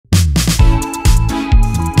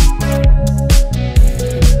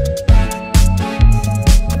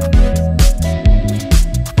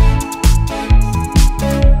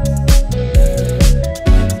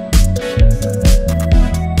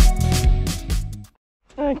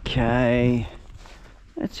Okay,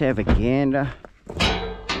 let's have a gander.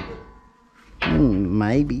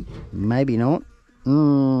 Maybe not.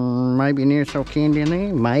 Maybe an aerosol can down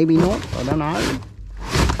there, maybe not, I don't know.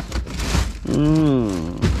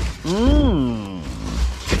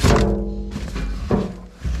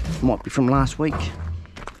 Might be from last week,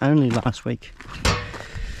 only last week.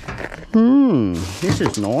 This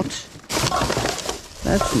is not.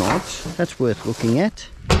 That's not. That's worth looking at.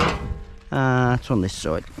 It's on this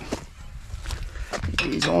side. It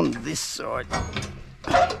is on this side.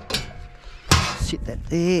 Sit that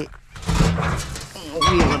there. I'll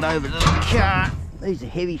wheel it over to the car. These are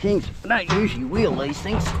heavy things. I don't usually wheel these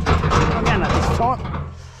things. I'm going to this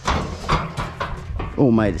time.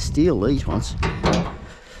 All made of steel, these ones.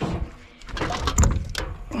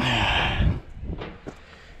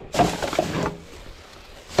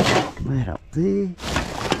 That up there.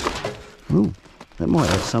 Ooh, that might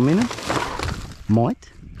have some in it. Might.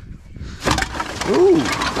 Ooh,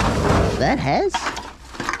 that has.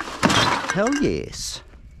 Hell yes.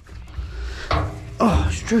 Oh,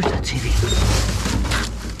 it's true, that's heavy.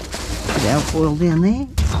 Put alfoil down there.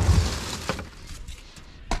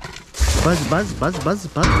 Buzz, buzz, buzz, buzz,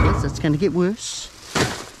 buzz, buzz. That's going to get worse.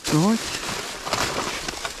 Right.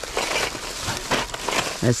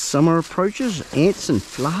 As summer approaches, ants and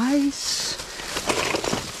flies.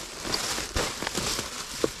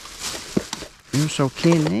 Aerosol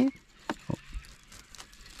can there.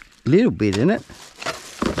 Little bit in it.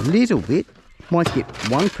 A little bit. Might get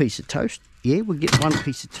one piece of toast. Yeah, we'll get one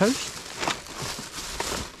piece of toast.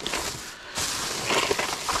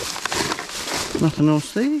 Nothing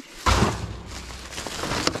else there.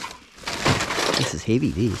 This is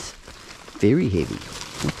heavy, this. Very heavy.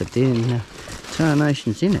 Look at them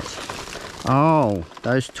tarnations in it. Oh,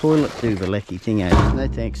 those toilet duvalecky thingos. No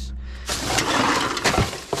thanks.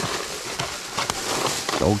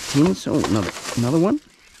 Dog tins. Oh, another one.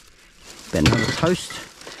 About another toast.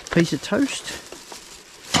 Piece of toast.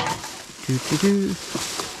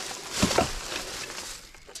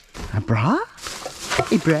 A bra?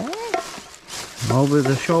 A bra? Over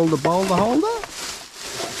the shoulder boulder holder?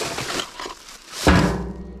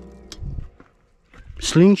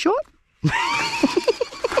 Slingshot?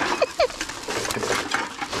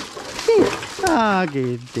 Ah,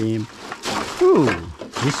 good damn. Ooh,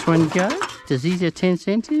 this one go? Does he have 10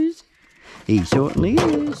 centimeters? He certainly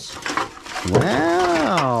is.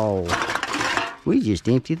 Wow. We just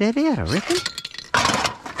emptied that out, I reckon.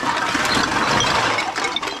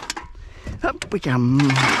 Up we come.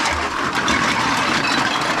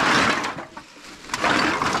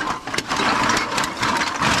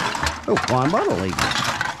 Oh, fine bottle even.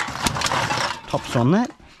 Tops on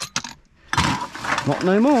that. Not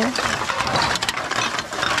no more.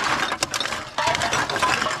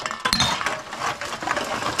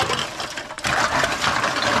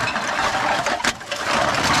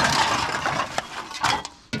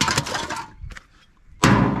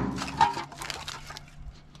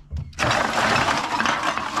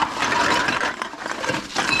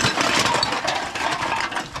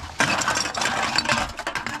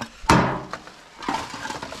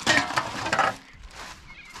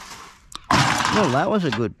 Well, that was a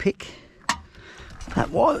good pick. That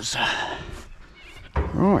was.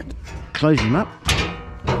 Right, close him up.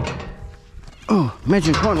 Oh,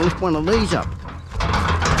 imagine trying to lift one of these up.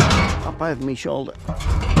 Up over my shoulder.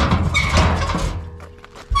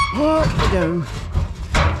 Right we go.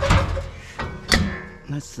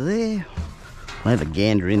 That's there. I'll have a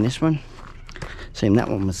gander in this one. Seemed that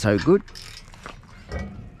one was so good.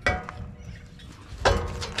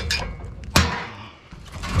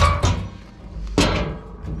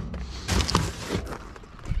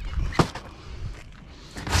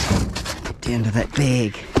 Down to that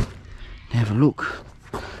bag and have a look.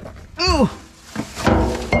 Oh!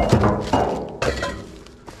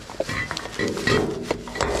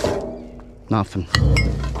 Nothing.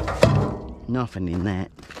 Nothing in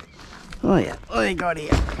that. Oh yeah, what they got here?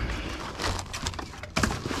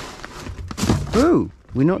 Oh,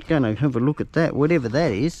 we're not going to have a look at that, whatever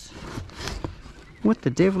that is. What the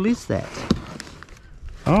devil is that?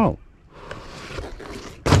 Oh.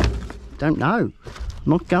 Don't know.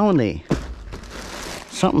 Not going there.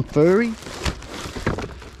 Something furry.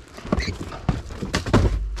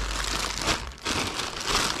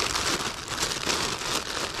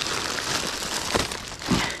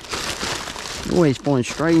 Always find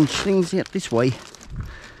strange things out this way.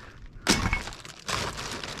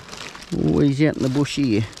 Always out in the bush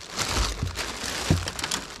here.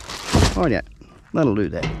 Oh yeah, that'll do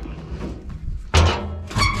that.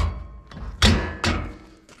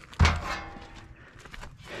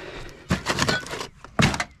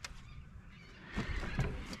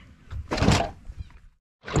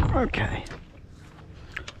 Okay.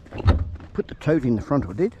 Put the tote in the front,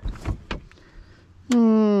 I did.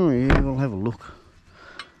 Yeah, we'll have a look.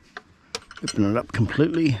 Open it up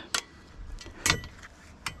completely.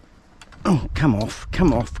 Oh, come off,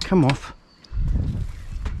 come off, come off.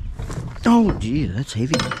 Oh dear, that's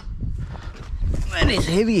heavy. That is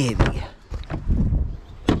heavy, heavy.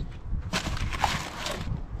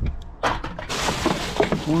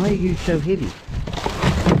 Why are you so heavy?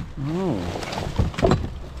 Oh.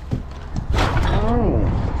 Oh.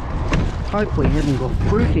 Hope we haven't got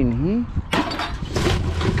fruit in here.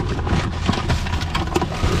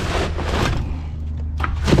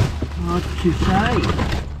 What to say?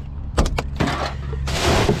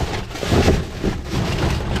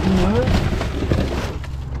 No.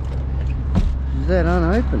 Is that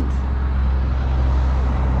unopened?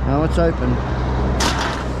 No, it's open.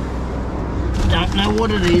 Don't know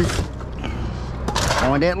what it is.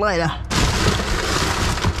 Find out later.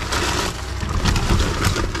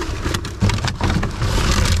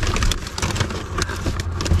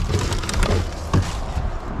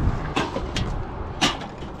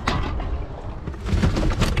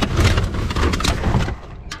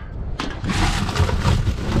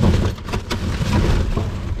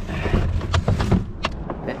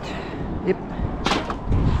 Yep.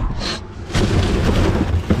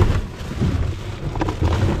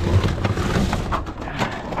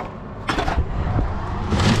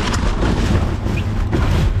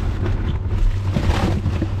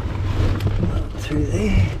 Through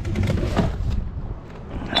there.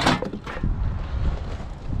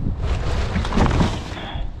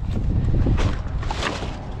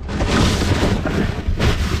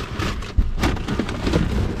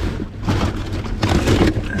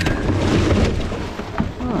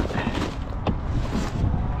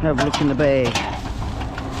 Have a look in the bag.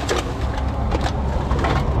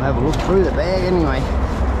 I'll have a look through the bag anyway.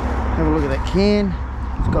 Have a look at that can.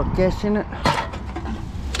 It's got gas in it.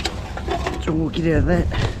 So we'll get out of that.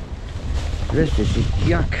 The rest is just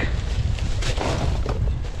yuck.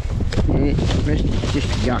 Yeah, the rest is just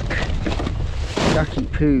yuck. Yucky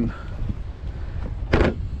poo.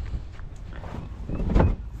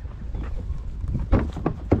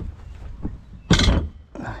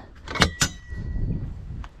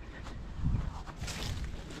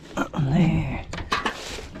 There.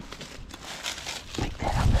 Pick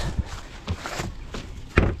that up.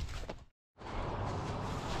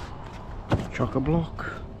 Chock-a-block.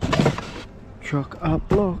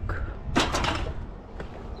 Chock-a-block.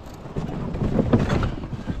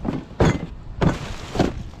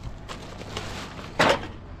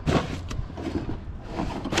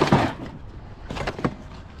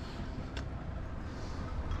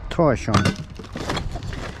 Tyre shine.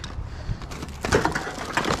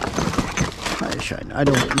 Shine. I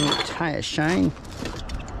don't need tyre shine.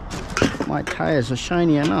 My tyres are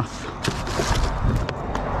shiny enough.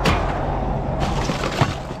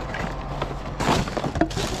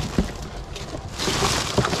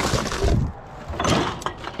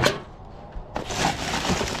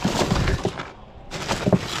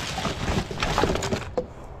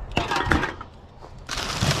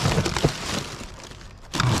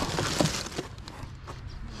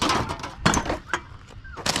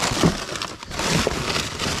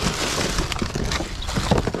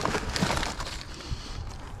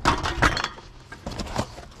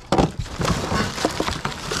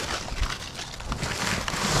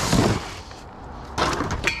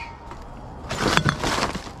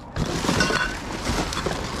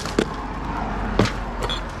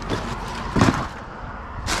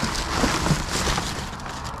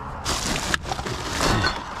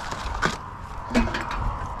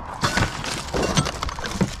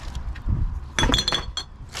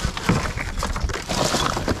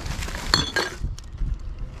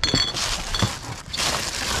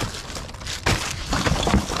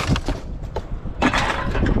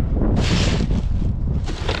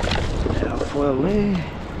 Foil there.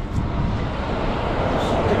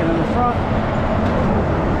 Stick it in the front.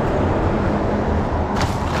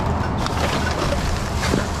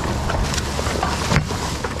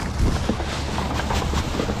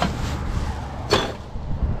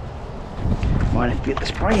 Might have to get the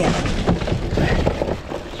spray out.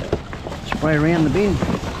 Spray around the bin.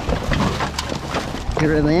 Get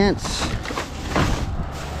rid of the ants.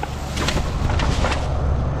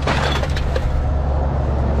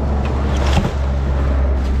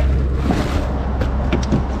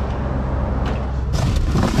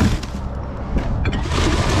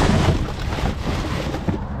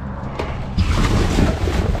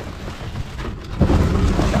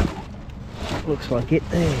 Looks like it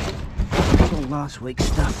there. It's all last week's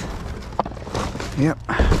stuff. Yep,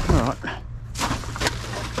 alright.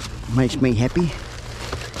 Makes me happy.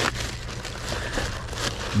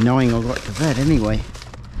 Knowing I got to that anyway.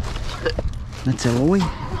 That's alloy.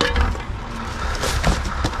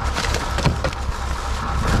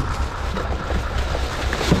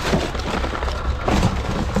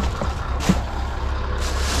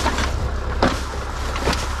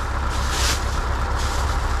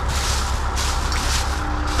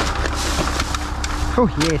 Oh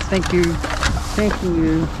yes, thank you. Thank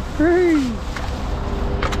you. Hey.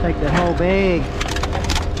 Take the whole bag.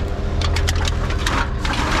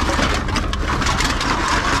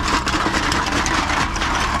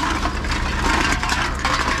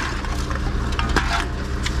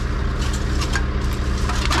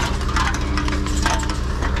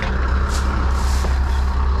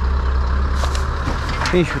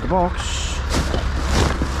 Finish with the box.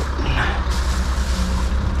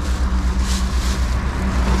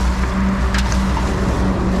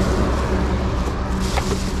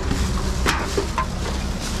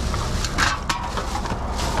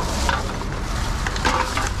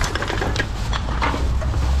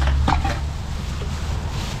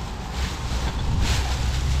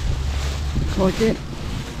 Like that.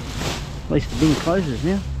 At least the bin closes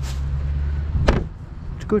now.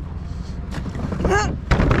 It's good.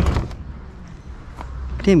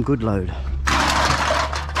 Damn good load.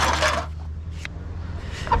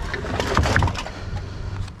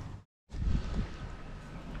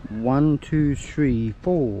 One, two, three,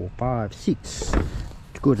 4, 5, 6.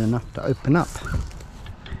 It's good enough to open up.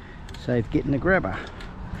 Save getting the grabber.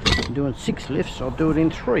 I'm doing 6 lifts, I'll do it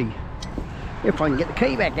in 3. If I can get the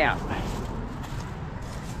key back out.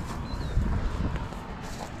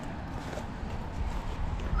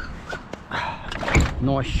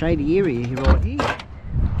 Nice shady area here, right here.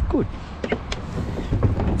 Good.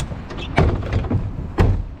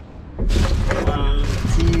 1,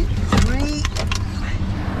 2, 3.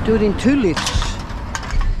 Do it in 2 lifts.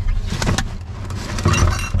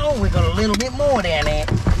 Oh, we got a little bit more down there.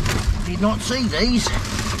 Did not see these.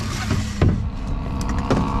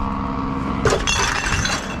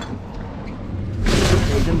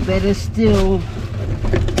 Even better still.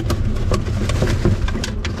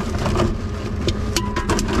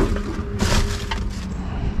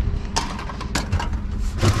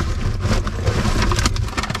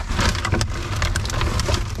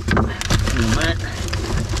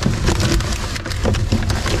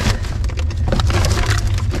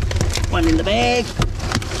 One in the bag.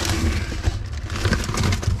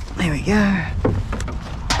 There we go.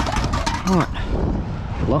 Alright,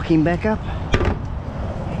 lock him back up.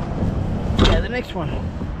 Go to the next one.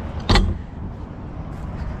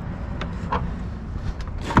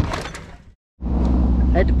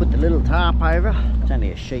 I had to put the little tarp over. It's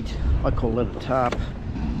only a sheet. I call it a tarp.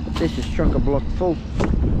 But this is chock a block full.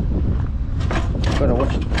 Gotta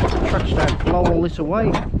watch the truck start blow all this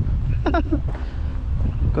away.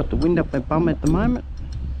 Got the wind up my bum at the moment.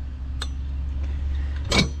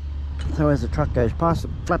 So as the truck goes past,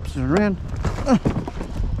 it flaps it around.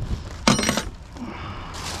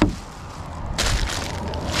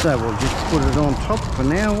 So we'll just put it on top for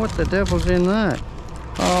now. What the devil's in that?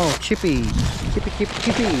 Oh, chippies. Chippy.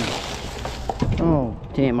 Oh,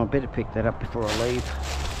 damn, I better pick that up before I leave.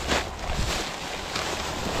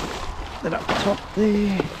 That up top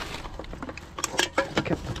there. A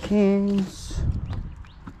couple of cans.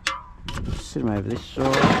 Sit them over this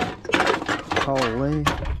side. Hole there.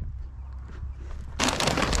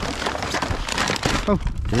 Oh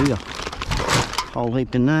dear. Whole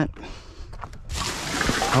heap in that.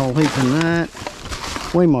 Whole heap in that.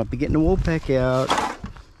 We might be getting the wall pack out.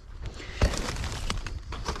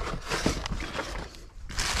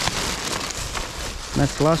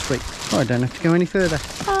 That's last week. Oh, I don't have to go any further.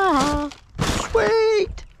 Ah,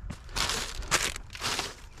 sweet.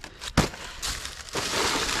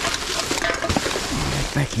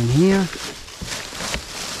 Back in here.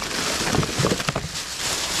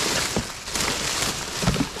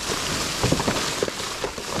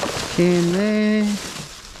 Can there.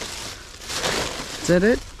 Is that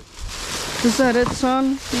it? Is that it,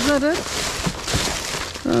 son? Is that it?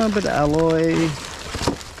 Oh, a bit of alloy.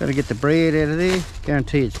 Got to get the bread out of there.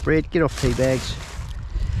 Guarantee it's bread. Get off tea bags.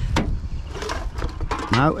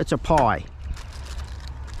 No, it's a pie.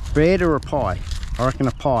 Bread or a pie? I reckon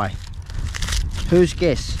a pie. Whose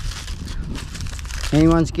guess?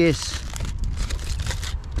 Anyone's guess?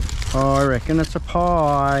 I reckon it's a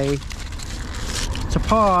pie. It's a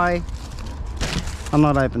pie. I'm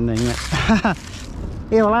not opening it.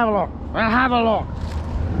 Here, we'll have a look. We'll have a look.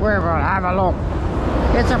 We'll have a look.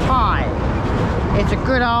 It's a pie. It's a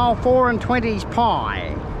good old 4 and 20s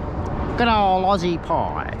pie. Good old Aussie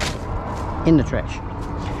pie. In the trash.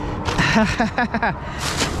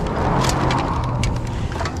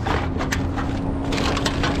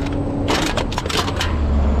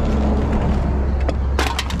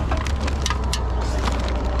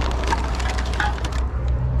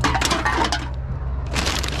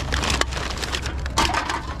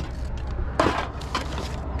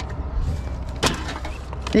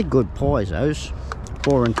 They're good pies, those.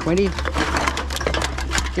 4 and 20.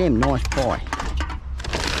 Damn nice pie.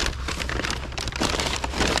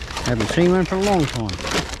 Haven't seen one for a long time.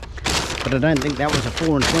 But I don't think that was a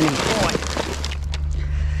 4 and 20 pie.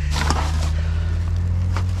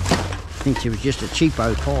 I think it was just a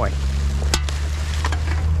cheapo pie.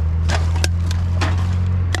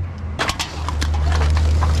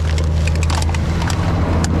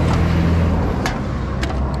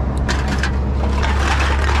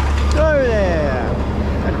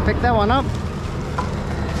 Pick that one up.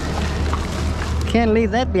 Can't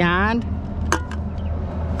leave that behind.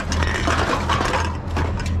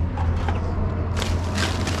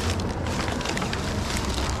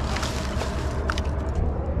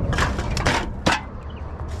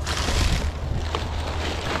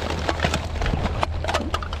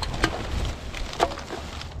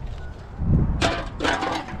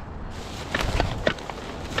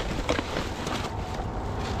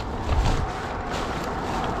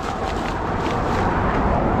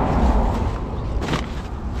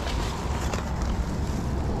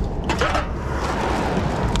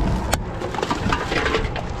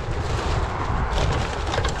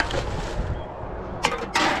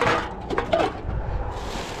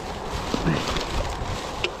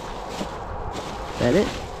 That it?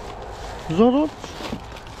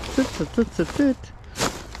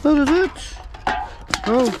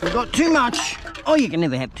 Oh, we've got too much. Oh, you can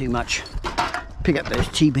never have too much. Pick up those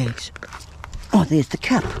tea bags. Oh, there's the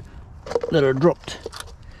cup that I dropped.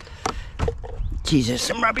 Geez, there's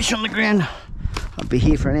some rubbish on the ground. I'll be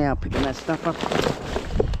here for an hour picking that stuff up.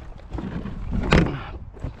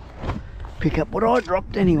 Pick up what I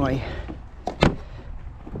dropped anyway.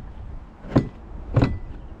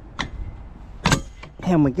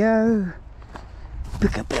 Down we go.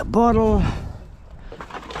 Pick up our bottle.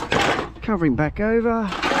 Cover him back over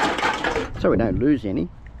so we don't lose any.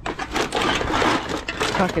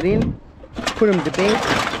 Tuck it in. Put them to bed.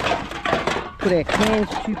 Put our cans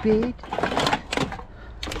to bed.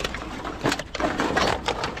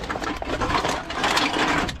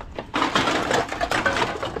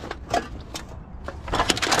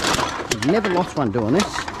 I've never lost one doing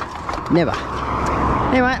this. Never.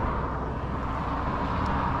 Anyway.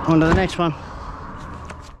 On to the next one.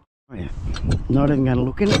 Oh yeah. Not even going to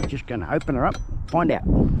look in it, just going to open her up, find out.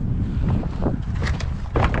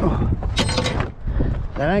 Oh.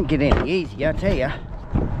 They don't get any easy, I tell you.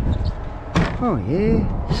 Oh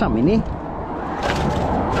yeah, some in here.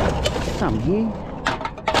 Some here.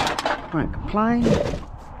 Won't complain.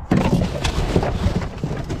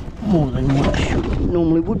 More than what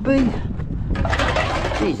normally would be.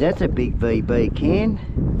 Geez, that's a big VB can.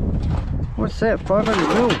 What's that,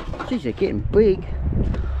 500ml? Geez, they're getting big.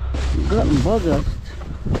 Got them buzzed.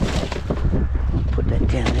 Put that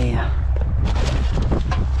down there.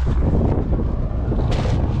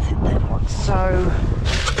 Set that like so.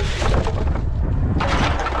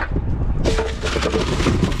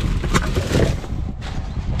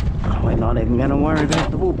 Oh, we're not even going to worry about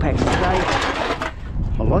the wool packs today.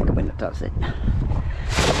 I like it when it does it.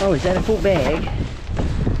 Oh, is that a full bag?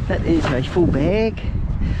 That is a full bag.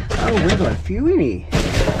 Oh, we've got a few in here.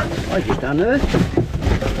 I just unearthed them.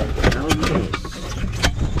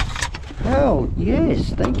 Oh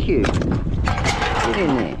yes, thank you. Get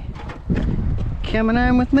in there. Coming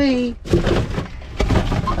home with me.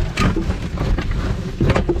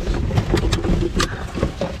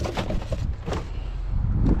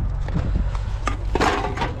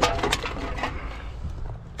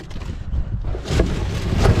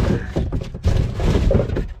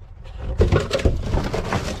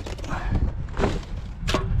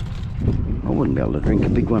 I wouldn't be able to drink a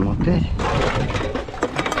big one like that.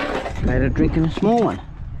 Better drinking a small one.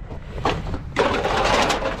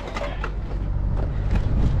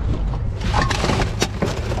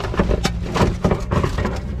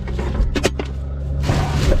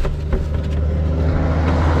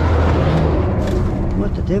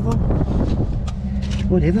 What the devil?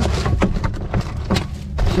 Whatever.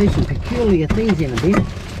 See some peculiar things in a bit.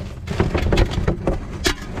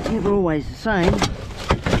 Never always the same.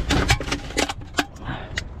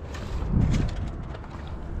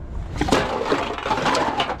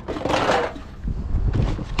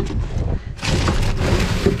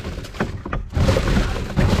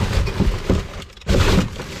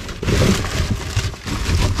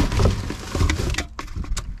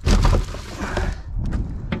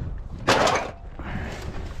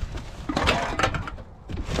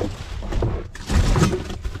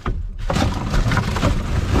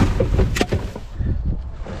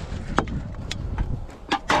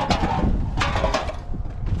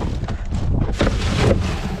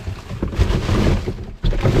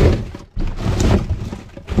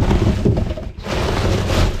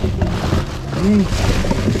 in.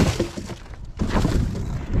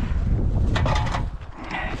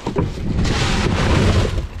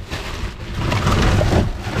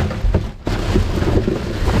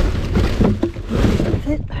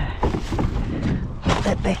 Put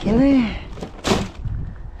that back in there.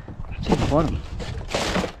 To the bottom.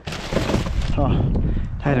 Oh,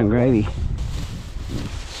 tater and gravy.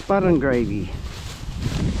 Spud and gravy.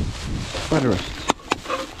 Spudderist.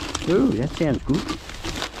 Ooh, that sounds good.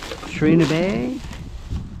 3 in a bag.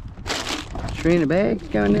 3 in a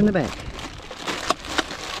bag, going in the back.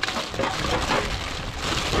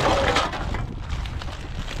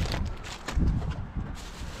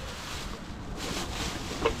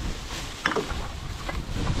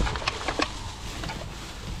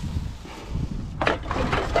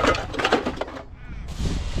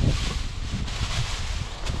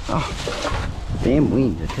 Oh, damn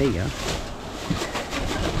wind, I tell you.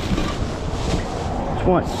 That's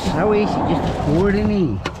why it's so easy just to pour it in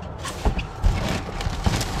here.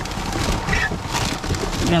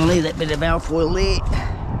 I'm going to leave that bit of alfoil there.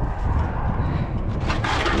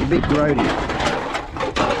 A bit grody.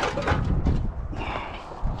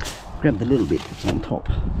 Grab the little bit that's on top.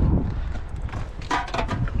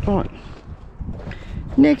 Right.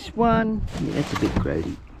 Next one. Yeah, that's a bit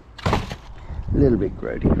grody. A little bit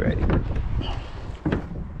grody.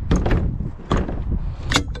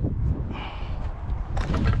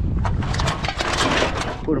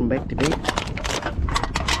 Put them back to bed.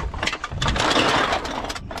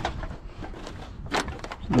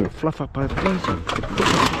 A little fluff up over there.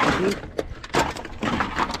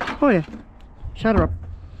 Oh yeah, shut her up.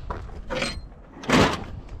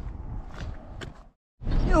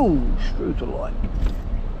 Oh, screw to light.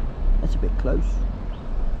 That's a bit close.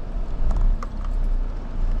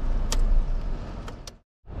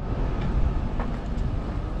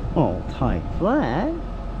 I'll take that.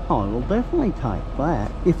 I will definitely take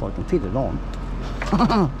that if I can fit it on.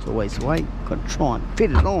 It's always the way. Got to try and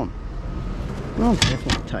fit it on. I'll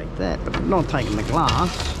definitely take that, but I'm not taking the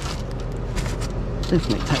glass.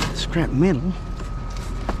 Definitely take the scrap metal.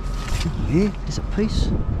 Oh, yeah, there's a piece.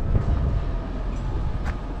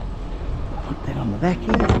 Put that on the back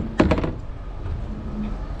here.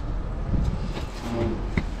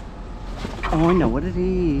 Oh, I know what it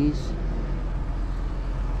is.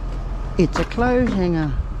 It's a clothes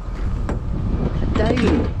hanger. A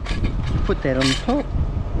daily. Put that on the top.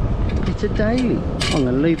 It's a daily. I'm going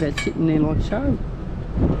to leave that sitting there like so.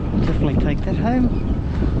 Definitely take that home.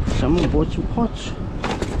 Someone bought some pots.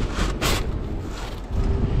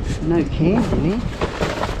 No cans in here.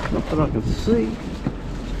 Not that I can see.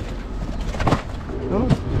 Oh,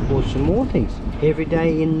 bought some more things. Every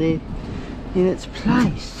day in its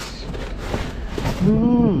place.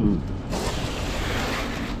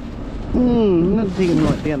 Another thing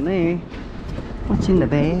right down there. What's in the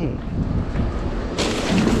bag?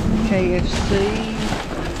 KFC.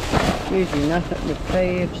 Usually nothing with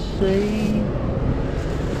KFC.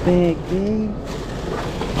 Bag there.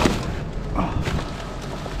 Oh.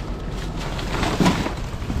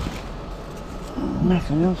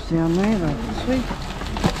 Nothing else down there that I can see.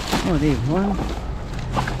 Oh, there's one.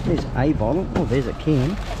 There's a bottle. Oh, there's a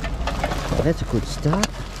can. Oh, that's a good start.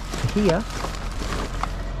 Here.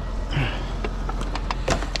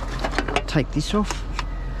 Take this off.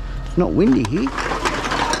 It's not windy here.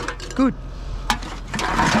 Good.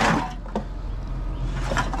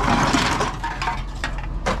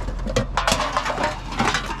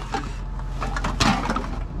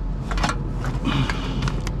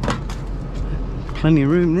 Plenty of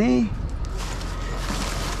room there.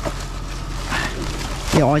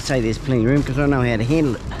 Yeah, I say there's plenty of room because I know how to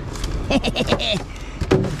handle it.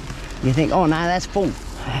 You think, oh no, that's full.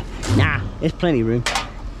 Nah, there's plenty of room.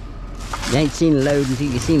 You ain't seen a load until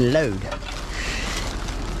you've seen a load.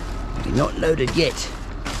 You're not loaded yet.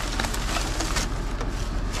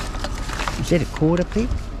 Is that a cord up there?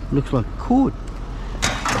 Looks like a cord.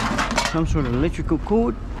 Some sort of electrical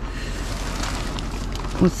cord.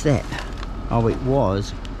 What's that? Oh, it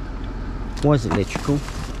was electrical.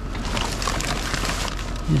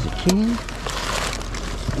 There's a can.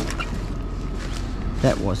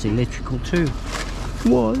 That was electrical too.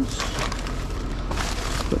 Was.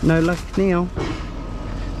 But no luck now.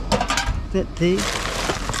 That there.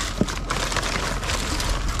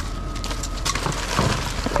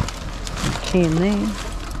 Can there.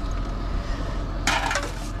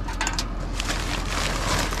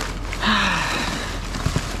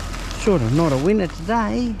 Sort of not a winner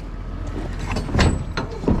today.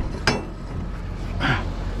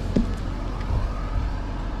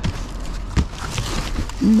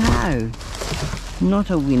 No, not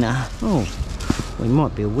a winner. Oh, We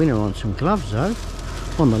might be a winner on some gloves though.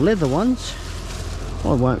 On the leather ones.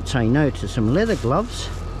 I won't say no to some leather gloves.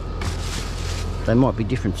 They might be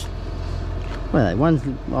different. Well, they ones.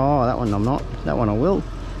 Oh, that one I'm not. That one I will.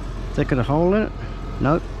 Has that got a hole in it?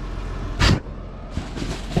 Nope.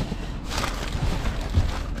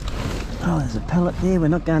 Oh, there's a pallet there. We're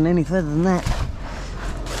not going any further than that.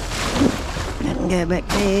 That can go back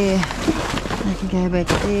there. That can go back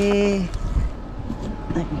there.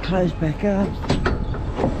 That can close back up.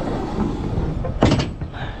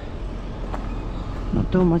 Not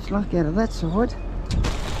doing much luck out of that side.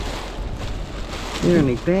 There are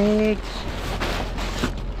any bags.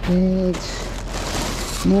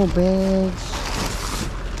 Bags. More bags.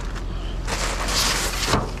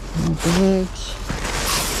 More bags.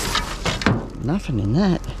 Nothing in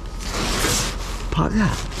that. Bugger.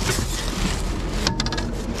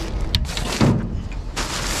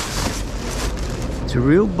 It's a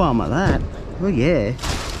real bummer, that. Oh yeah.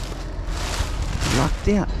 Lucked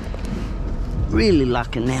out. Really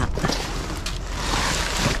lucking out.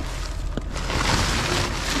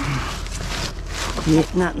 Yeah,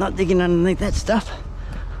 no, not digging underneath that stuff.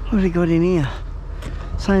 What have we got in here?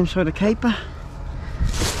 Same sort of caper.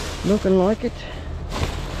 Looking like it.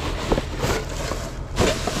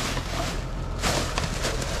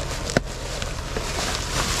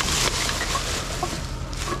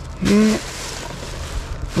 Yeah.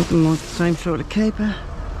 Looking like the same sort of caper.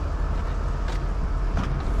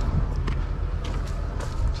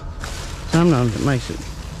 Sometimes it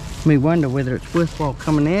makes me wonder whether it's worthwhile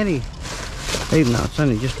coming out here, even though it's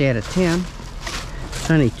only just out of town. It's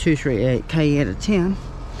only 2-3 k out of town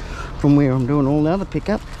from where I'm doing all the other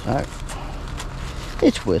pickup, so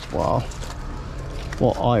it's worthwhile.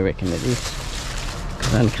 Well, I reckon it is,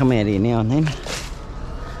 because I only come out here now and then.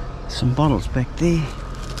 Some bottles back there.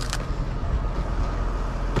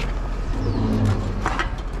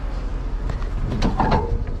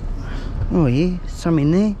 Oh yeah, some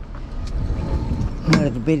in there. Might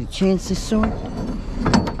have a better chance this side.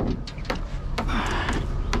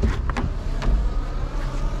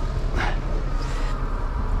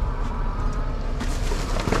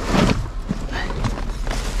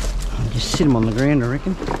 I'll just sit them on the ground, I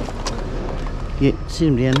reckon. Yeah, sit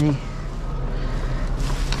them down there.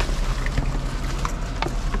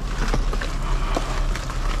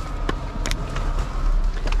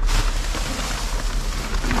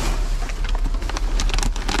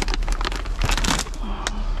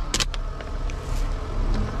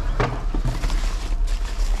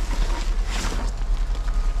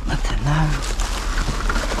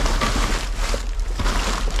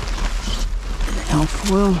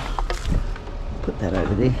 Well, put that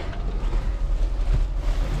over there.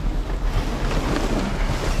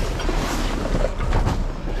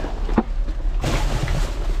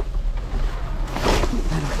 Put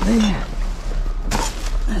that up there.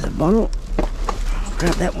 There's a bottle. I'll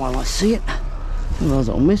grab that while I see it, otherwise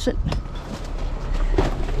I'll miss it.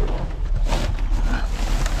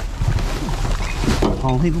 A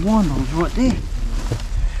whole heap of wine bottles right there.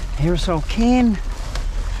 Aerosol can.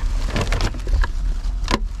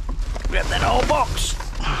 Grab that whole box.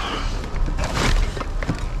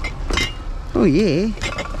 Oh yeah.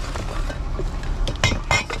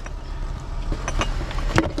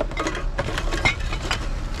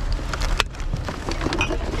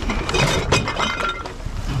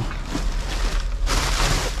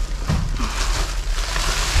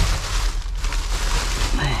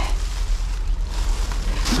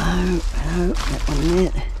 No, that one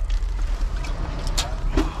yet.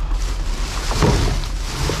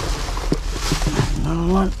 Another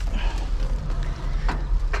one.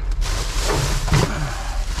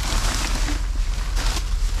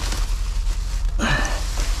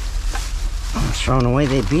 I'm throwing away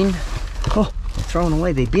their bin. Oh, they're throwing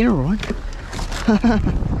away their bin, alright.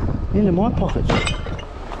 Into my pockets.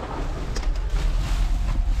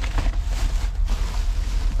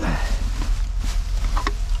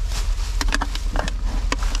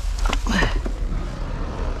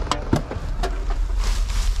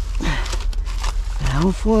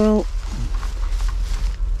 Foil.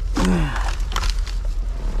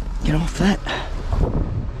 Get off that.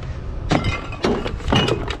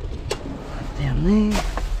 Down there.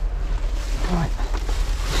 Right.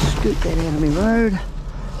 Scoot that out of my road.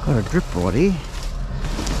 Got a drip rod here.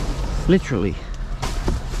 Literally.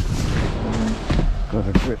 Got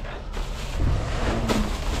a drip.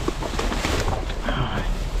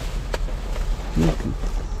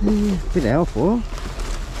 Bit of alfoil.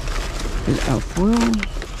 Bit of alfoil.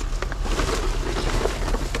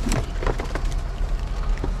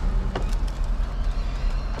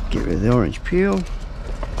 Get rid of the orange peel.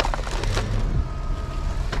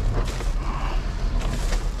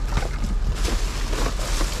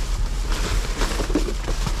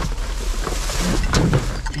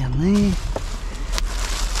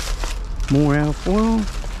 More alfoil.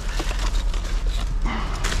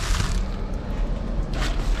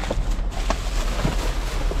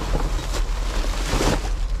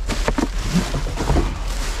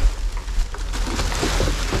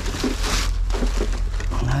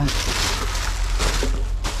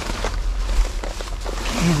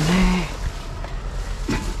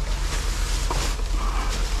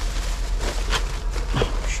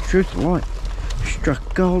 Truth light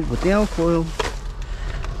struck gold with the alfoil.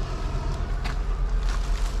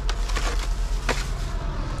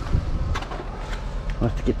 I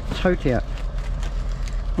have to get the tote out.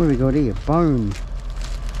 What have we got here? Bone.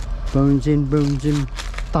 Bones in,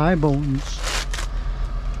 thigh bones.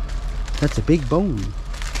 That's a big bone.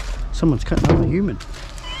 Someone's cutting up a human.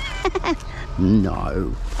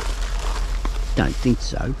 No. Don't think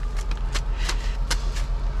so.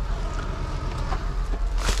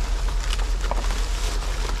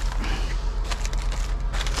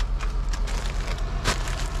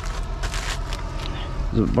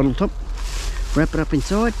 The bottle top, wrap it up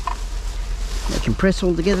inside. They can press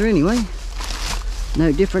all together anyway,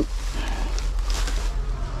 no different.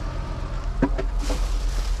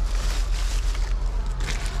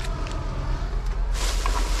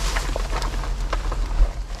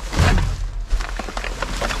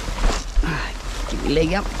 Get your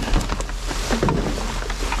leg up.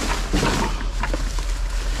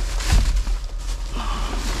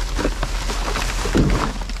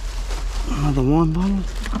 Another wine bottle.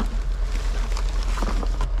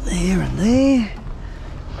 There and there.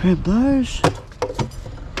 Grab those.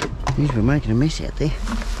 These were making a mess out there.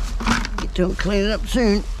 Get to it and clean it up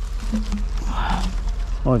soon.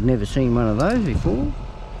 I've never seen one of those before.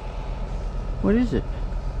 What is it?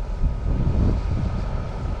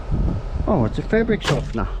 Oh, it's a fabric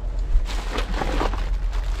softener.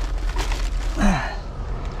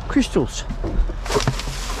 Crystals.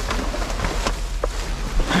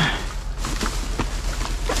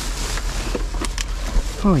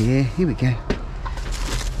 Oh yeah, here we go.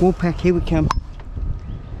 Wall pack, here we come.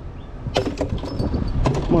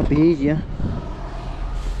 Might be easier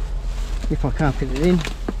if I can't fit it in.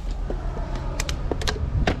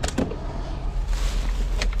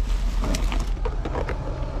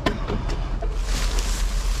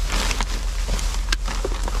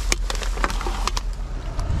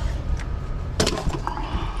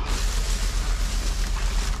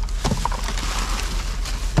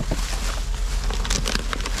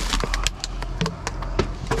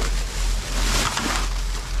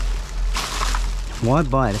 Why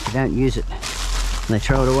buy it if you don't use it? And they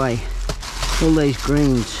throw it away. All these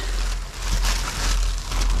greens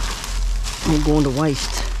all gone to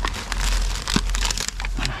waste.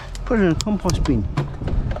 Put it in a compost bin.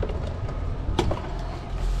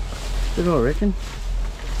 That's what I reckon.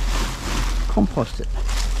 Compost it.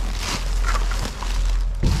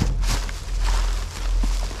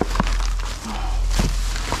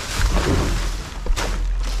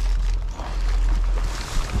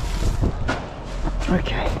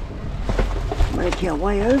 Okay, make our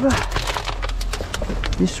way over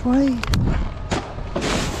this way.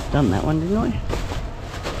 Done that one, didn't I?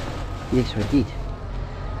 Yes, I did.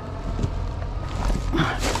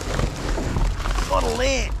 Bottle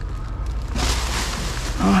there.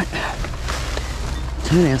 Alright,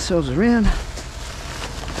 turn ourselves around.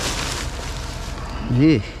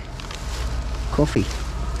 Yeah, coffee.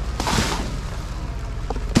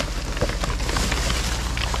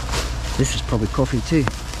 This is probably coffee too.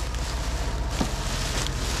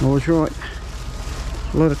 I was right.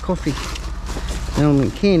 A lot of coffee. There's only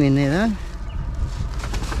a can in there though.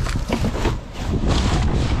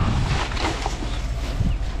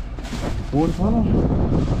 Water bottle.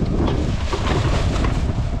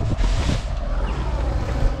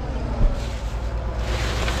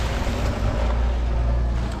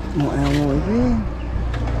 More alloy there.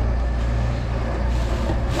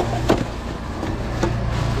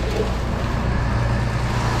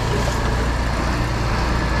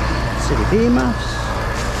 Beer muffs.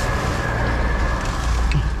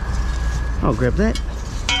 I'll grab that.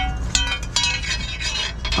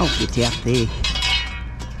 I'll get you up there.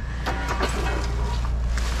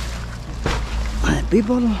 That beer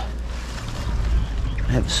bottle.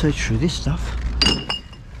 Have a search through this stuff.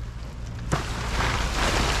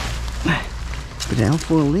 Bit of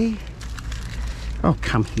alfoil there. Oh,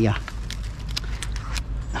 come here.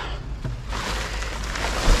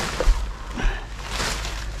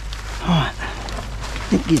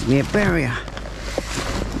 It gives me a barrier.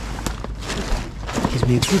 Gives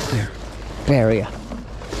me a good barrier.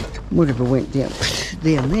 Whatever went down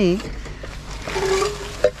there.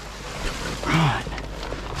 Right.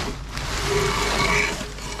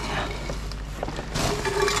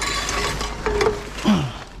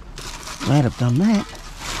 Glad I've done that.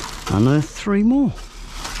 Unearthed 3 more.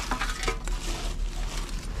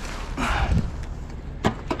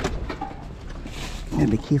 Gotta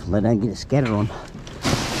be careful they don't get a scatter on.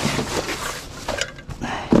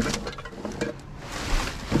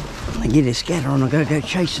 When they get a scatter on, I've got to go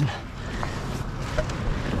chasing.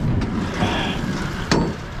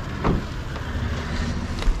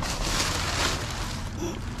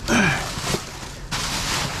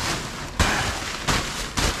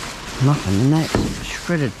 Nothing in that.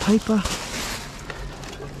 Shredded paper.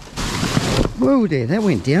 Whoa there, that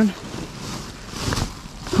went down.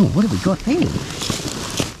 Oh, what have we got there?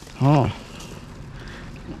 Oh,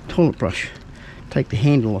 toilet brush. Take the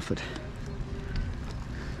handle off it.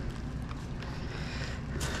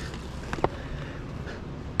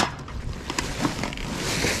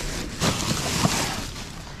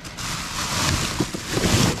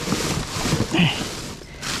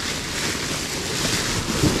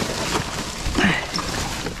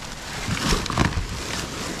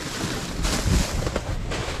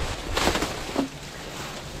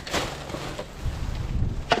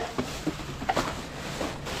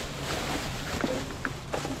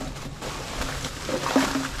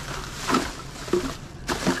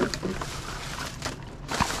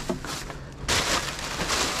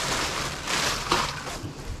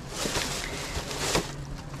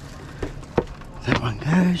 That one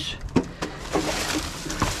goes.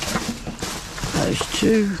 Those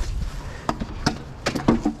 2.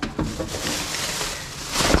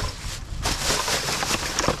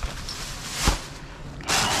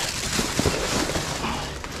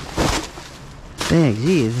 Bags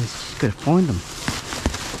here, just got to find them.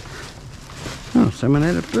 Oh, someone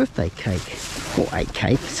had a birthday cake. Or a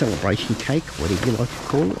cake, celebration cake, whatever you like to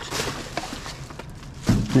call it.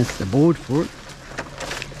 That's the board for it.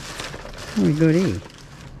 What have we got here?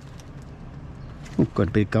 Oh, got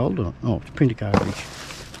a bit of gold on it. Oh, it's printer cartridge.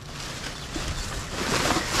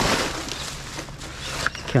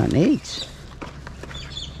 Carton eggs.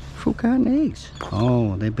 Full carton eggs.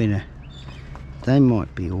 Oh, they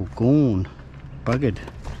might be all gone. Buggered.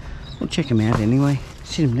 We'll check them out anyway.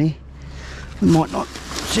 Sit them there. We might not.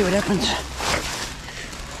 See what happens.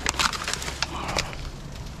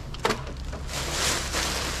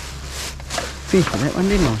 Finished with that one,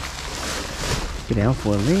 didn't I? Get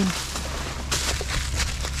alfoil there.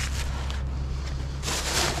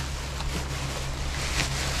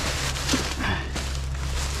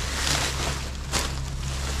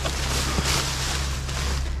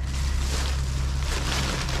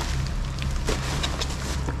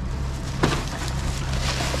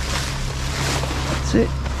 That's it.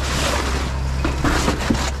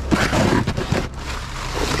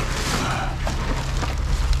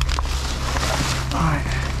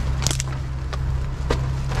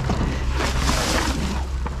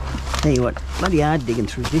 Tell you what, bloody hard digging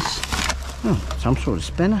through this. Oh, some sort of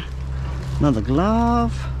spanner. Another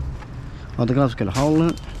glove. Oh, the glove's got a hole in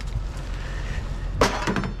it.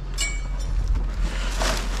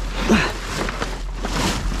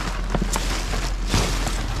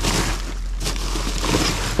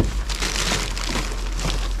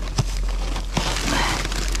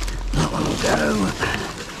 That one will go.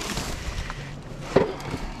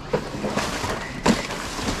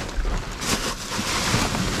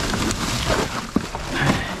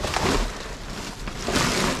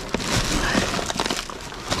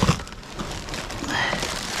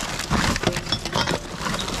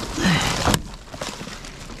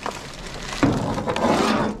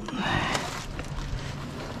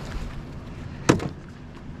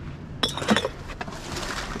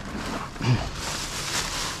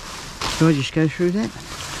 Did I just go through that? I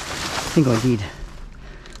think I did.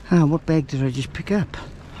 Ah, what bag did I just pick up?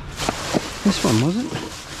 This one, was it?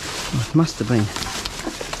 Oh, it must have been.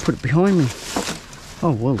 Put it behind me.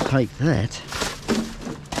 Oh, we'll take that.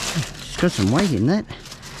 It's got some weight in that.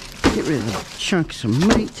 Get rid of the chunks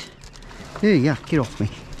of meat. There you go, get off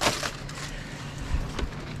me.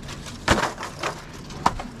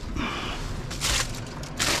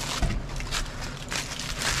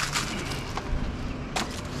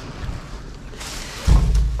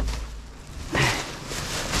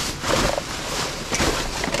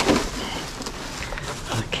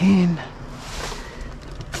 Can.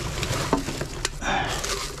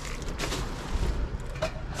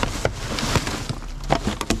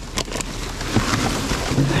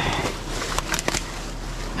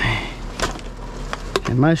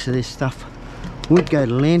 And most of this stuff would go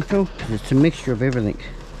to landfill because it's a mixture of everything.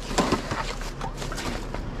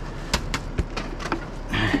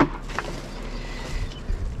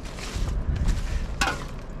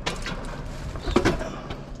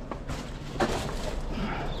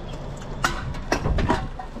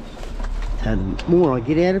 So the more I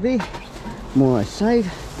get out of here, the more I save,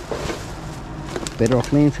 better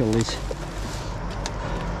off landfill is.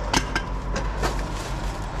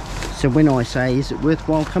 So when I say, is it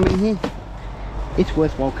worthwhile coming here? It's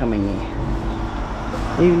worthwhile coming here.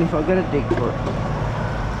 Even if I've got to dig for it.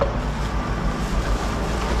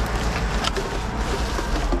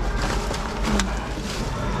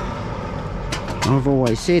 I've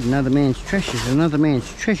always said another man's trash is another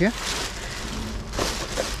man's treasure.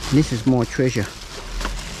 This is my treasure.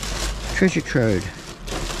 Treasure trove.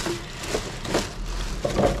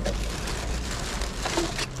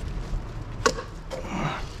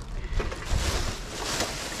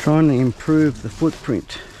 Trying to improve the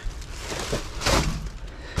footprint.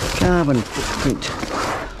 Carbon footprint.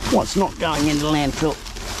 What's not going into landfill?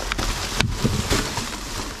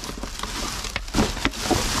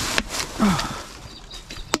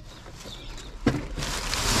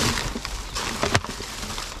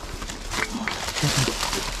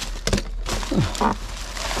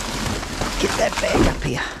 Get that bag up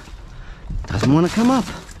here. Doesn't want to come up.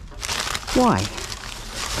 Why?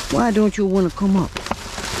 Why don't you want to come up?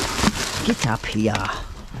 Get up here.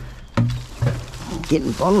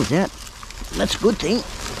 Getting bottles out. That's a good thing.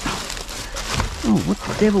 Oh, what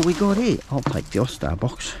the devil we got here? I'll take the All-Star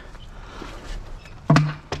box.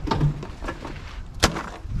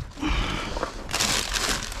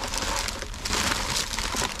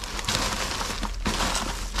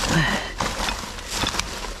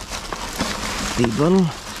 Big bottle.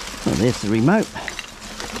 Oh, there's the remote.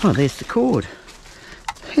 Oh, there's the cord.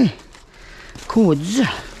 Hey, cords.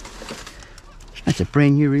 That's a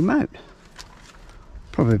brand new remote.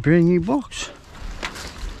 Probably a brand new box.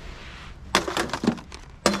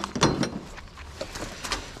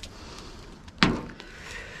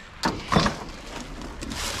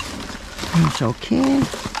 So can.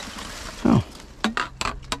 Oh,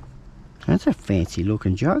 that's a fancy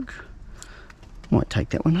looking jug. Might take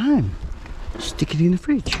that one home. Stick it in the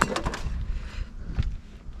fridge.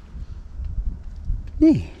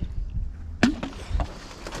 There.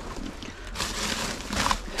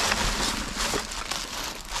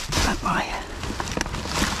 Bye-bye.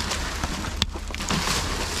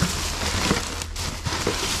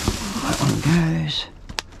 That one goes.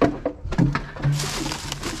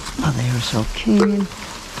 Oh, there's our can.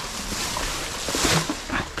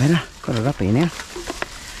 Better. Got it up here now.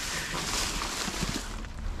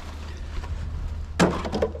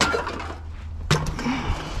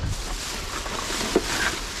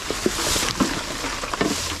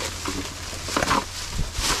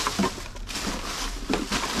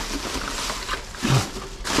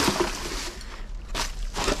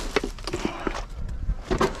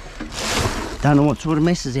 Don't know what sort of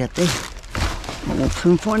mess is out there. We'll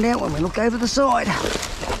soon find out when we look over the side.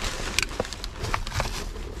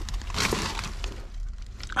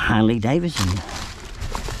 Harley Davidson.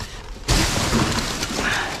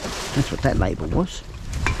 That's what that label was.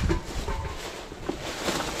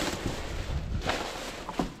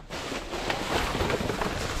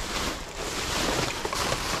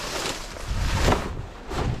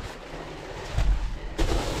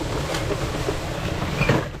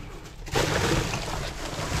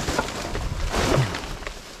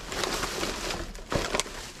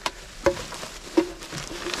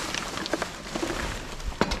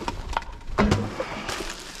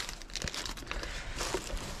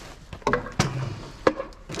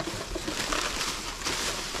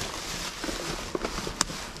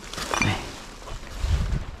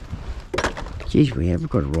 Geez, we have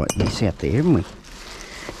got a right mess out there, haven't we?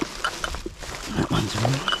 That one's all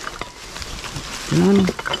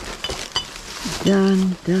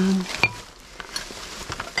done. Done.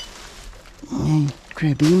 Yeah,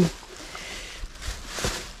 grab him.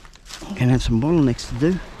 Gonna have some bottlenecks to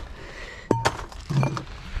do.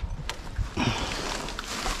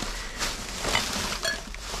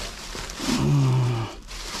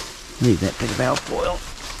 Leave that bit of alfoil.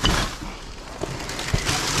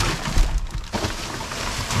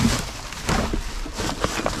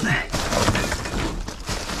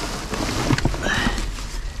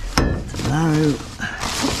 No.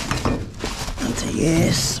 That's a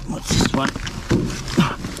yes. What's this one?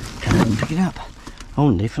 Can't even pick it up.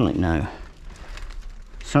 Oh, definitely no.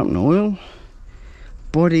 Something oil.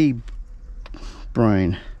 Body.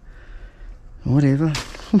 Brain. Whatever.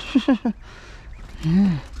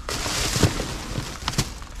 Yeah.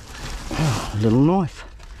 Oh, a little knife.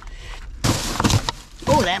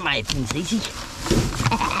 Oh, that made things easy.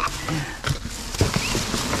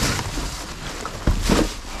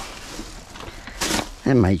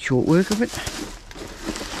 That made short work of it.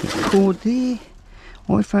 Cord there,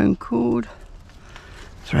 iPhone cord.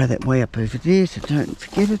 Throw that way up over there so don't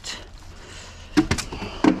forget it.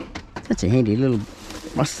 That's a handy little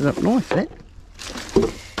rusted up knife, that.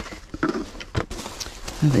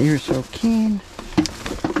 Another aerosol can.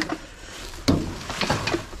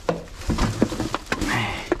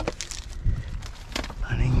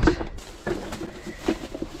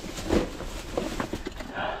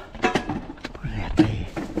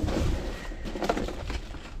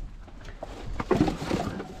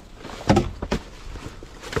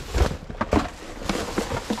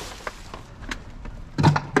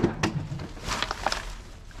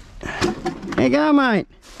 There you go, mate.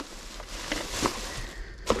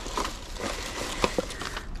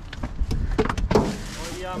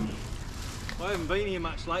 I haven't been here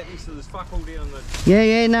much lately, so there's fuck all down the...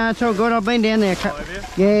 Yeah, no, it's all good. I've been down there.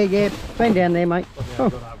 Yeah, been down there, mate.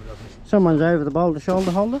 Oh, someone's over the boulder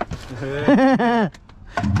shoulder holder. Yeah,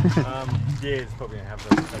 it's probably going to have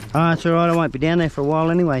those. Oh, it's alright. I won't be down there for a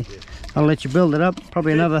while anyway. Yeah. I'll let you build it up,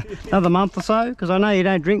 probably another month or so, because I know you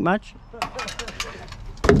don't drink much.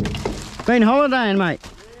 Been holidaying, mate?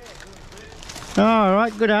 Yeah.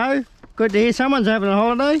 Alright, good-o. Good to hear someone's having a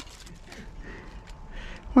holiday.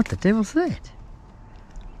 What the devil's that?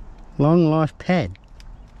 Long life pad.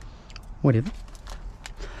 Whatever.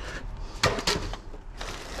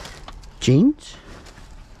 Jeans?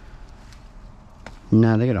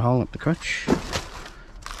 No, they got a hole up the crotch.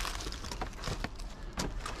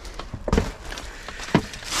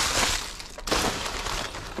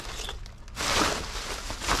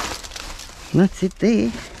 And that's it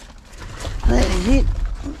there. That is it.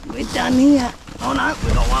 We're done here. Oh no,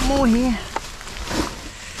 we've got one more here.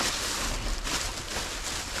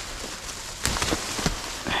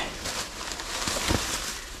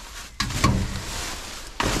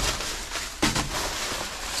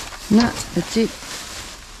 No, that's it.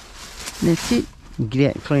 That's it. Get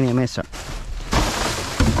out and clean our mess up.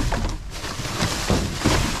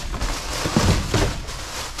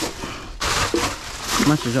 As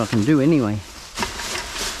much as I can do anyway.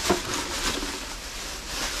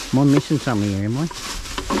 Am I missing something here, am I?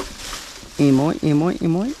 Am I?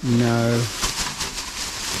 No.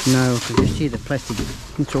 No, I can just hear the plastic.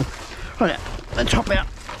 That's all. Right, let's hop out.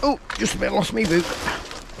 Oh, just about lost me boot.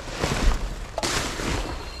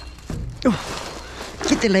 Oh,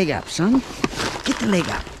 get the leg up, son. Get the leg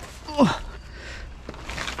up. Oh.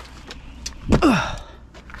 Oh.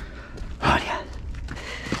 Right here.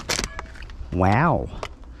 Wow.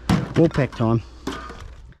 Woolpack time.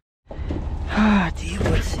 Ah, dear,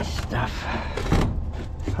 what's this stuff?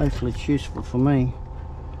 Hopefully it's useful for me.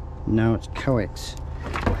 No, it's coax.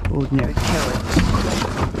 Ordinary coax.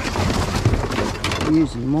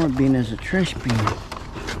 Using my bin as a trash bin.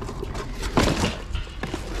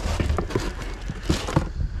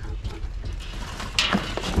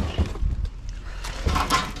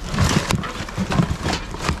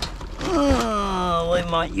 Oh, we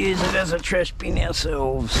might use it as a trash bin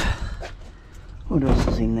ourselves. What else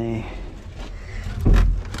is in there?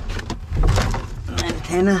 An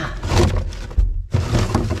antenna.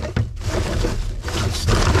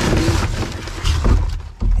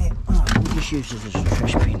 Yeah, oh, we'll just use it as a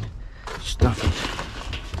trash bin. Stuff it.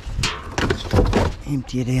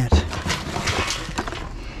 Empty it out.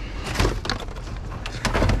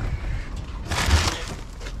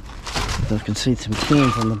 I can see some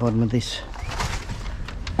cans on the bottom of this.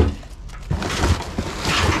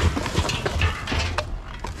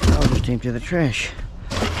 I'll just empty the trash.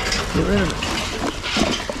 Get rid of it.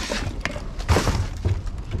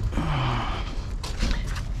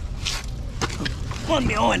 One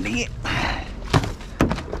behind me.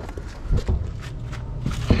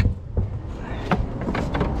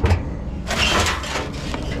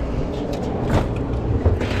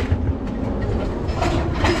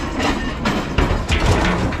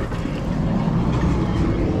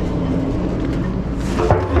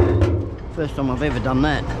 First time I've ever done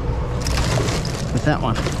that with that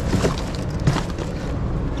one.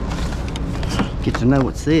 Get to know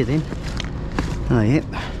what's there then. Oh yep.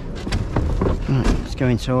 Right, let's go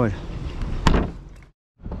inside.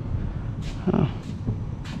 Oh.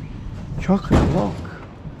 Chocolate block.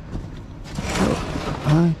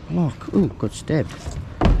 Oh, block. Ooh, got stabbed.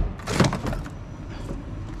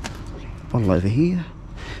 Bottle over here.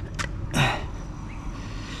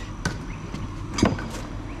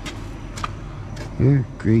 Oh,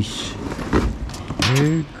 grease.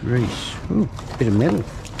 Oh, grease. Oh, bit of metal.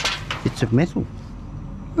 Bits of metal.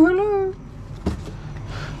 Hello.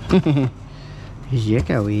 There's the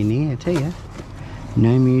echo in here, I tell you.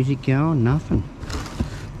 No music going, nothing.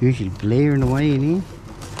 Usually blaring away in here.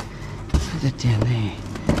 Put that down there.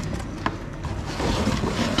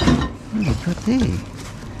 What have I got there?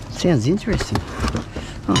 Sounds interesting.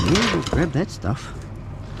 Oh yeah, we'll grab that stuff.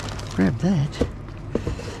 Grab that.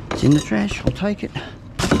 It's in the trash, I'll take it.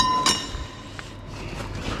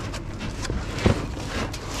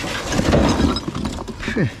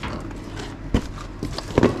 Phew.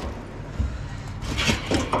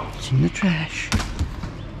 It's in the trash.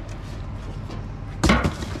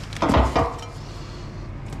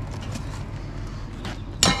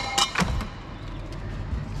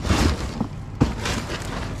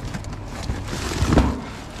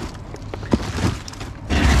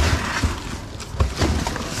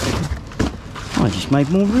 I just made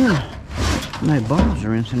more room. No bottles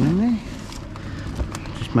or anything in there.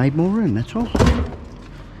 Just made more room, that's all.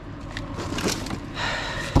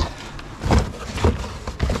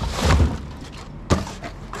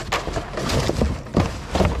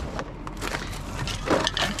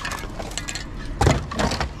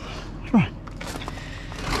 Right.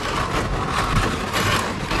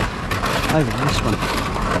 Over to this one.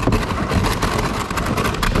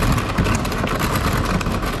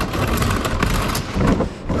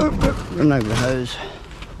 Run over the hose.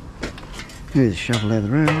 Here's the shovel out of the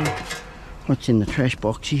road. What's in the trash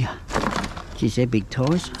box here? Geez, they're big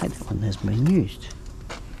ties. Hey, that one hasn't been used.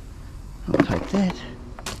 I'll take that.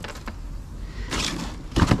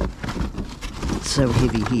 It's so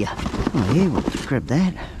heavy here. Oh yeah, we'll grab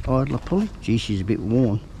that. Idler pulley. Gee, she's a bit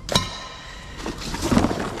worn.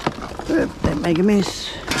 Don't make a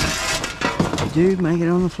mess. Do make it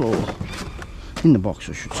on the floor. In the box,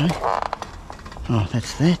 I should say. Oh,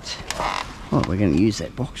 that's that. Oh, we're going to use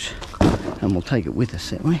that box and we'll take it with us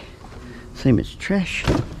that way. Seems it's trash.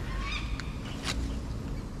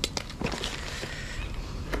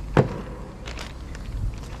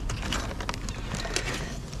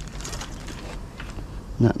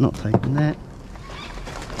 No, not taking that.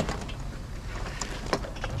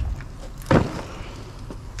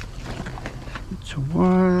 It's a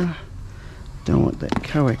wire. Don't want that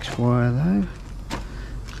coax wire though.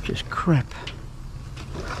 It's just crap.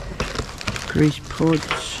 Grease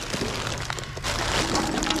pods.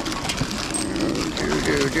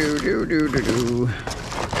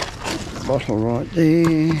 Bottle right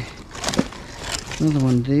there. Another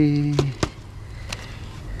one there.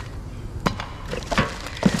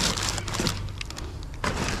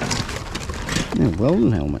 A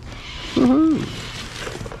welding helmet. Woohoo!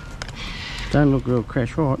 Don't look real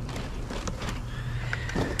crash hot.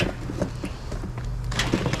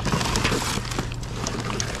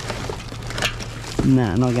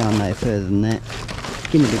 Nah, not going no further than that.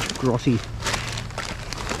 Getting a bit grotty.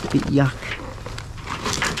 A bit yuck.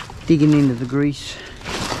 Digging into the grease.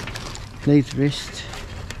 Leave the rest.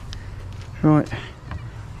 Right.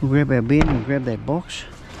 We'll grab our bin and grab that box.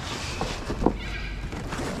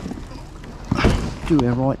 Do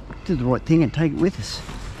the right thing and take it with us.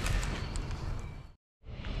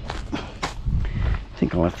 I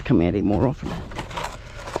think I'll have to come out here more often.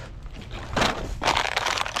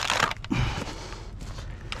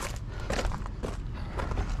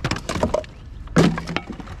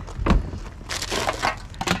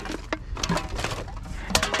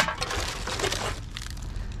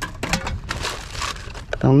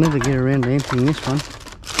 I'll never get around to emptying this one.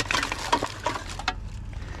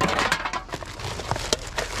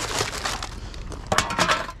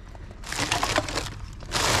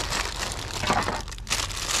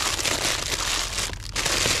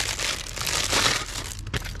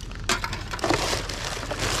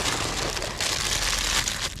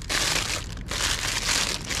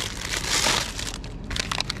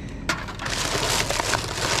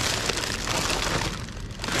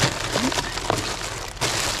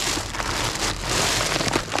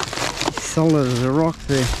 Solid as a rock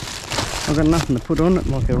there. I've got nothing to put on it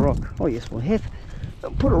like a rock. Oh yes, we'll have.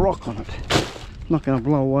 I'll put a rock on it. Not going to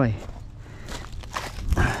blow away.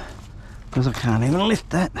 Because I can't even lift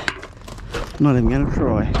that. Not even going to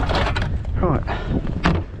try. Right.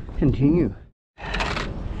 Continue.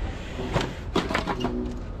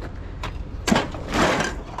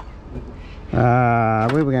 Where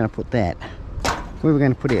are we going to put that? Where are we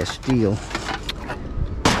going to put our steel?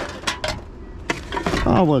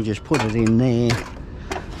 Oh, we'll just put it in there.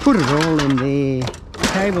 Put it all in there.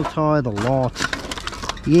 Cable tie the lot.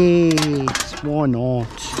 Yes, why not?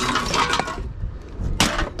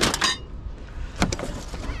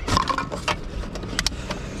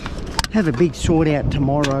 Have a big sort out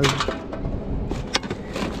tomorrow.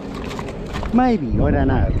 Maybe, I don't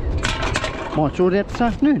know. Might sort out this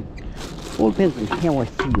afternoon. All depends on how I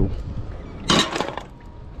feel.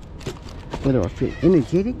 Whether I feel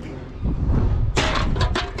energetic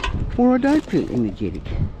or I don't feel energetic.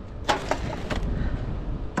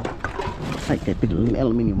 Take that bit of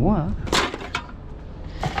aluminium wire,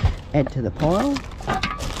 add to the pile,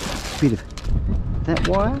 bit of that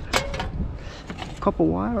wire, copper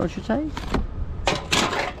wire I should say.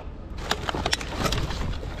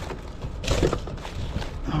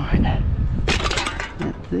 Alright,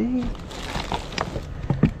 that there.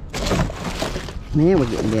 Now we're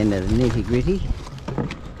getting down to the nitty gritty.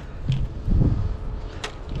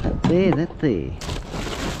 That there, that there.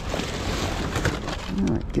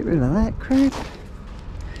 Alright, get rid of that crap.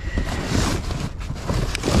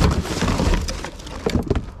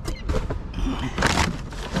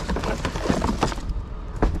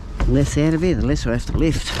 The less out of here, the less I have to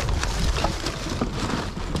lift.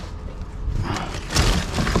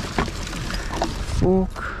 Fork.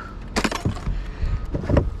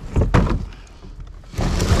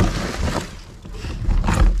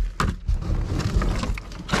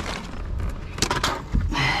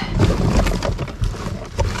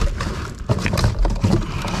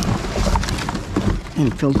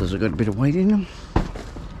 And filters have got a bit of weight in them.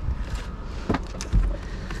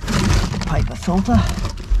 Paper filter.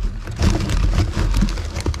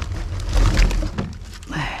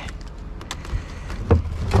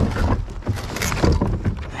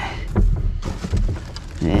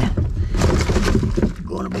 Yeah,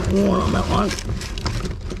 going a bit worn on that one.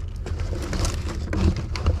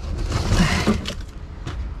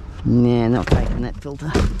 Nah, not taking that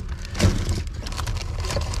filter.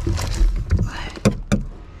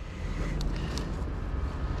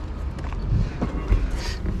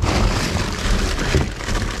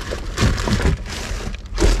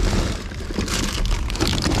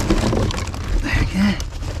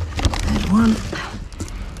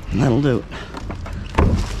 And that'll do it.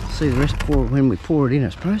 See the rest pour when we pour it in, I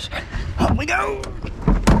suppose. Up we go!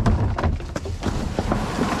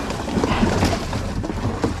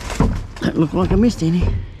 Don't look like I missed any,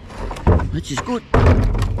 which is good.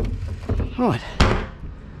 Right,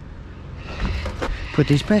 put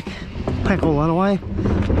this back, pack all that away.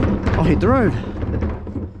 I'll hit the road.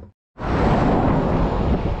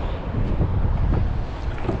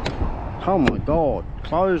 Oh my god,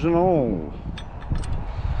 clothes and all.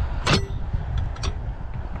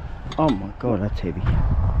 Oh my god, that's heavy.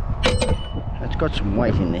 That's got some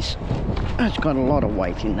weight in this. That's got a lot of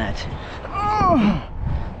weight in that.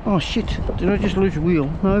 Oh shit, did I just lose a wheel?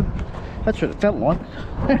 No, that's what it felt like.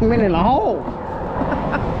 I'm in a hole.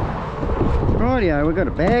 Rightio, we've got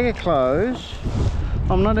a bag of clothes.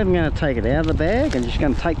 I'm not even going to take it out of the bag, I'm just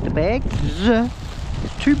going to take the bag.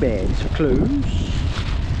 2 bags of clothes.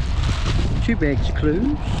 2 bags of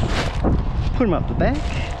clothes. Put them up the back.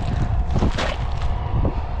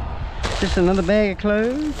 Just another bag of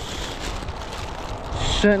clothes.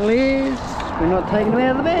 Certainly is. We're not taking them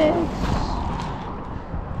out of the bags.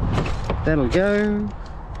 That'll go.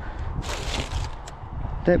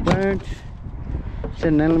 That won't. Is that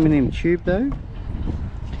an aluminium tube though?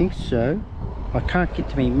 I think so. I can't get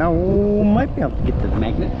to me. Oh, might be able to get to the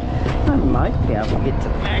magnet. I might be able to get to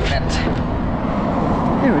the magnet.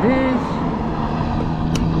 There it is.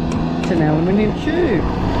 It's an aluminium tube.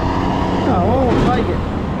 Oh, I'll take it.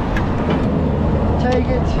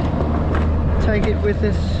 Take it with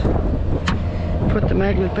us. Put the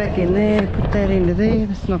magnet back in there, put that into there.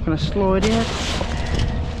 That's not going to slide out.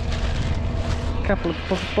 A couple of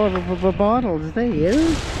bottles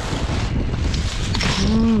there.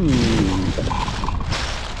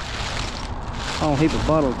 Whole heap of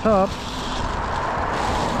bottle tops.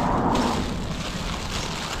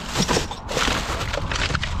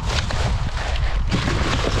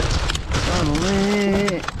 Bottle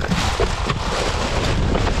there.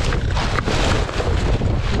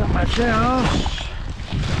 Not much else.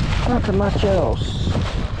 Not much else.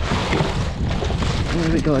 What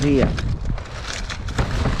have we got here?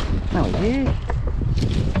 Oh yeah.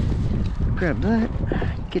 Grab that.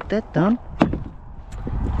 Get that done.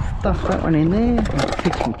 Stuff that one in there.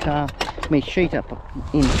 Fix my sheet up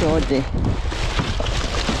inside there.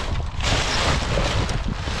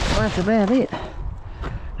 Well, that's about it.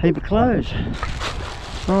 Heap of clothes.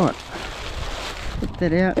 Right. Put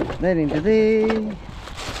that out, that into there.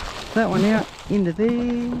 That one out, into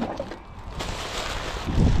there.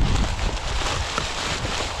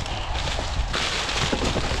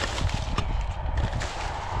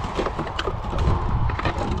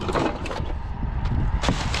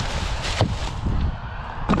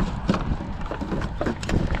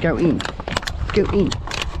 Go in. Go in.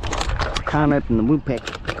 Can't open the wood pack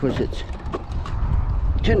because it's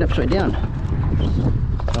turned upside down.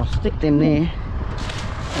 So I'll stick them there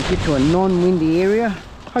and get to a non-windy area.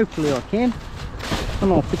 Hopefully I can.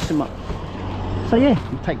 And I'll fix them up. So yeah,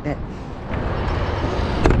 we'll take that.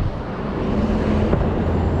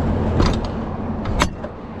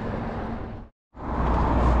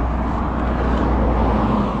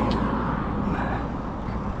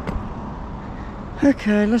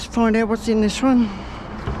 Okay, let's find out what's in this one.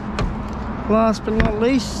 Last but not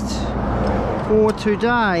least, for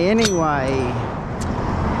today anyway.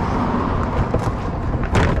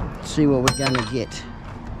 Let's see what we're going to get.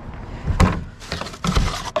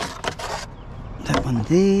 That one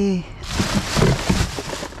there.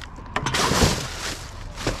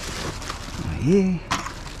 Oh yeah.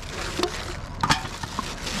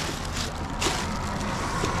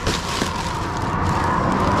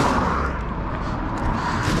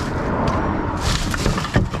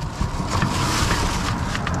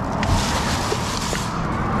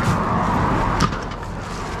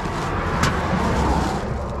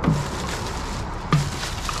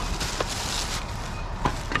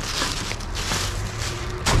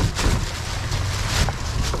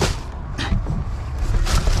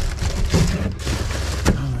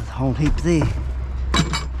 Whole heap there.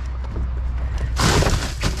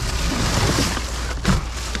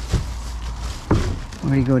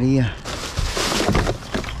 What do you got here?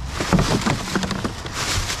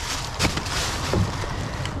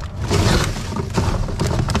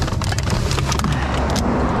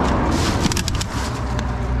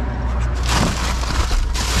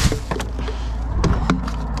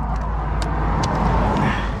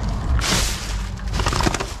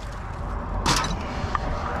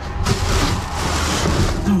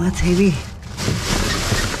 Oh, that's heavy.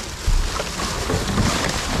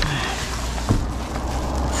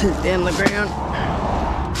 Sit down the ground.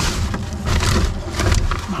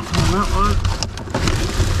 Up on that one.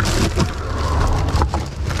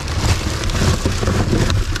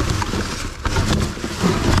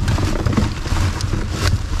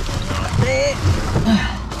 Right there.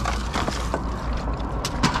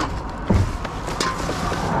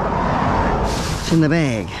 It's in the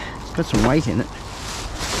bag. It's got some weight in it.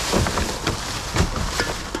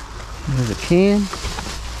 There's a can.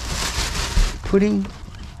 Pudding.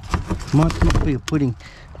 Might not be a pudding.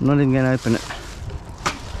 I'm not even going to open it.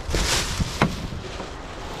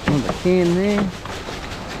 Another can there.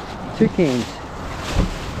 2 cans.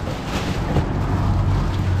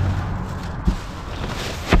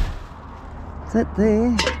 Is that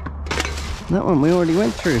there? That one we already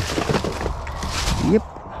went through. Yep.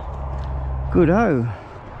 Good-o.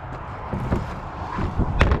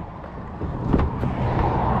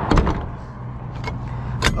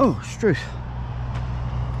 Oh, struth.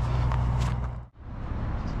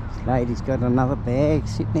 This lady's got another bag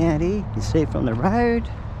sitting out here. You can see it from the road.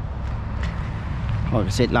 Like I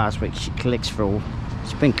said last week, she collects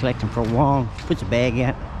she's been collecting for a while. She puts a bag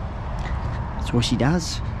out. That's what she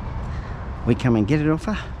does. We come and get it off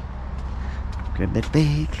her. Grab that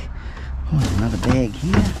bag. Oh, there's another bag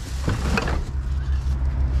here.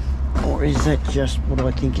 Or is that just what I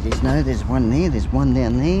think it is? No, there's one there. There's one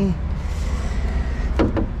down there.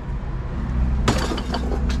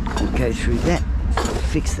 Go through that,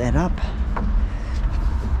 fix that up.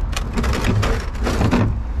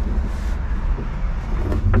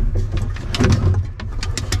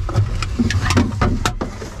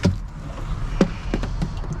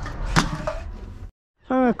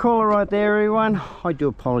 So I'm going to call it right there, everyone. I do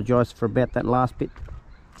apologise for about that last bit.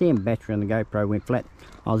 Damn battery on the GoPro went flat.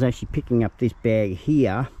 I was actually picking up this bag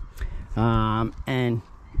here and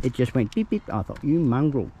it just went beep beep. I thought, you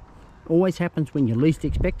mongrel. Always happens when you least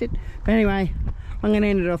expect it. But anyway, I'm going to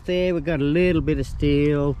end it off there. We've got a little bit of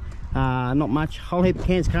steel, not much. Whole heap of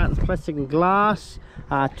cans, cartons, plastic and glass.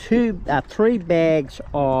 3 bags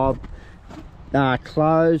of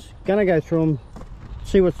clothes. Going to go through them,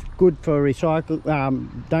 see what's good for recycle,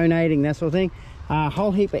 donating, that sort of thing.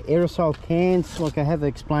 Whole heap of aerosol cans, like I have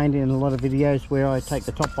explained in a lot of videos where I take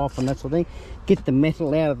the top off and that sort of thing. Get the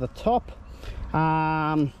metal out of the top.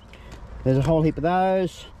 There's a whole heap of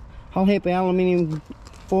those. Whole heap of aluminium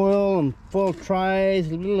foil and foil trays,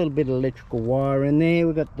 a little bit of electrical wire in there.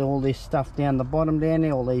 We've got all this stuff down the bottom down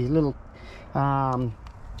there, all these little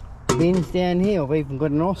bins down here. I've even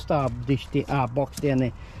got an All-Star dish box down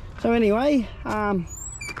there. So anyway,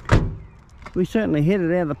 we certainly headed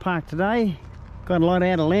out of the park today. Got a lot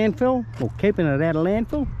out of landfill, or keeping it out of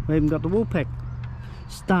landfill. We even got the wool pack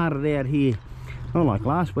started out here. Not like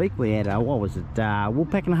last week, we had, what was it, wool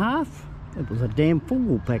pack and a half? It was a damn full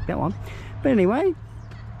wool pack, that one. But anyway,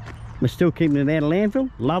 we're still keeping it out of landfill,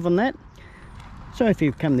 loving that. So if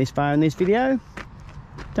you've come this far in this video,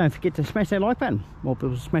 don't forget to smash that like button. More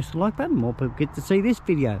people smash the like button, more people get to see this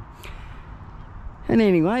video. And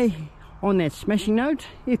anyway, on that smashing note,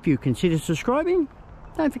 if you consider subscribing,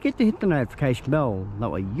 don't forget to hit the notification bell. That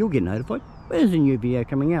way you'll get notified when there's a new video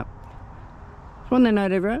coming up. So on that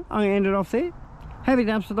note, everyone, I'm going to end it off there. Happy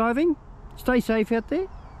dumpster diving, stay safe out there,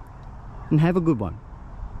 and have a good one.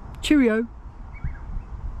 Cheerio.